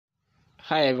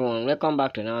Hi everyone, welcome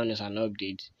back to Now News and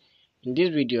Updates. In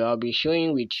this video, I'll be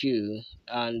showing with you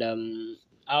and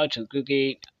how to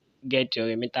quickly get your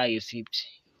Remita receipt.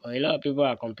 A lot of people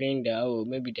are complaining that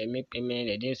maybe they make payment,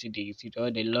 they didn't see the receipt or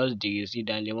they lost the receipt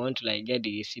and they want to get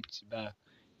the receipt back.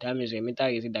 That means Remita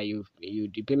receipt that you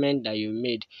the payment that you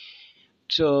made.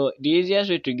 So the easiest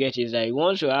way to get is that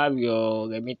once you have your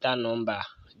Remita number,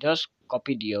 just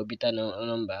copy the Remita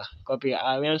number. Copy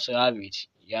once you have it,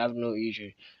 you have no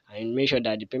issue, and make sure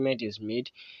that the payment is made.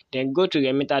 Then go to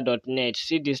remita.net.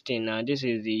 See this thing now. This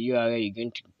is the URL you're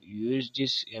going to use.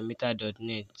 This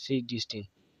remita.net. See this thing.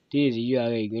 This is the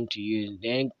URL you're going to use.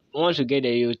 Then once you get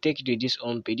there, you take you to this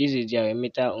home page. This is the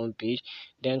Remita home page.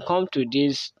 Then come to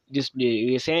this display.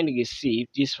 Resend receipt.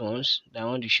 This ones that I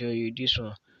want to show you. This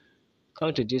one.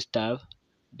 Come to this tab,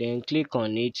 then click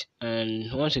on it,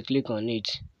 and once you click on it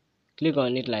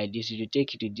like this, it will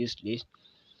take you to this place.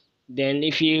 Then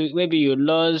if you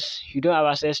don't have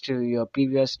access to your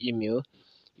previous email,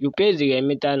 you paste the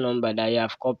remitter number that you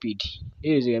have copied.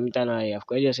 This is the remitter number you have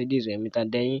copied. Just say this is remitter.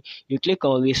 Then you click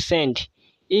on resend.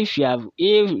 If the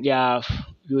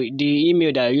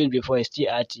email that you used before is still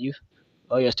active,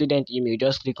 or your student email,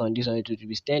 just click on this one. It will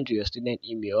be sent to your student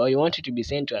email, or you want it to be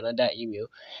sent to another email,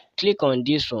 click on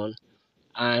this one.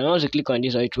 And once you click on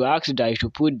this one, it will ask you that you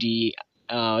should put the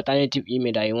alternative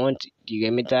email that you want the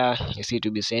remitter receipt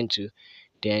to be sent to.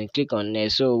 Then click on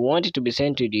next. So we want it to be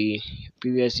sent to the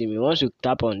previous email. Once you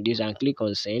tap on this and click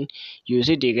on send, you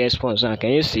see the response. Now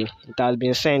can you see it has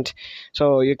been sent?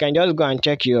 So you can just go and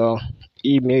check your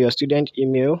email, your student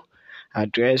email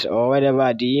address, or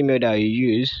whatever the email that you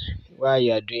use while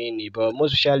you are doing it. But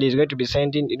most especially it's going to be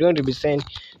sent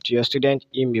to your student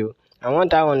email. And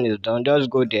once that one is done, just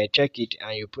go there, check it,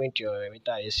 and you print your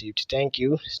remitter receipt. Thank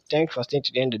you. Thanks for staying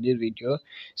to the end of this video.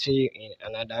 See you in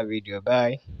another video.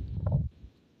 Bye.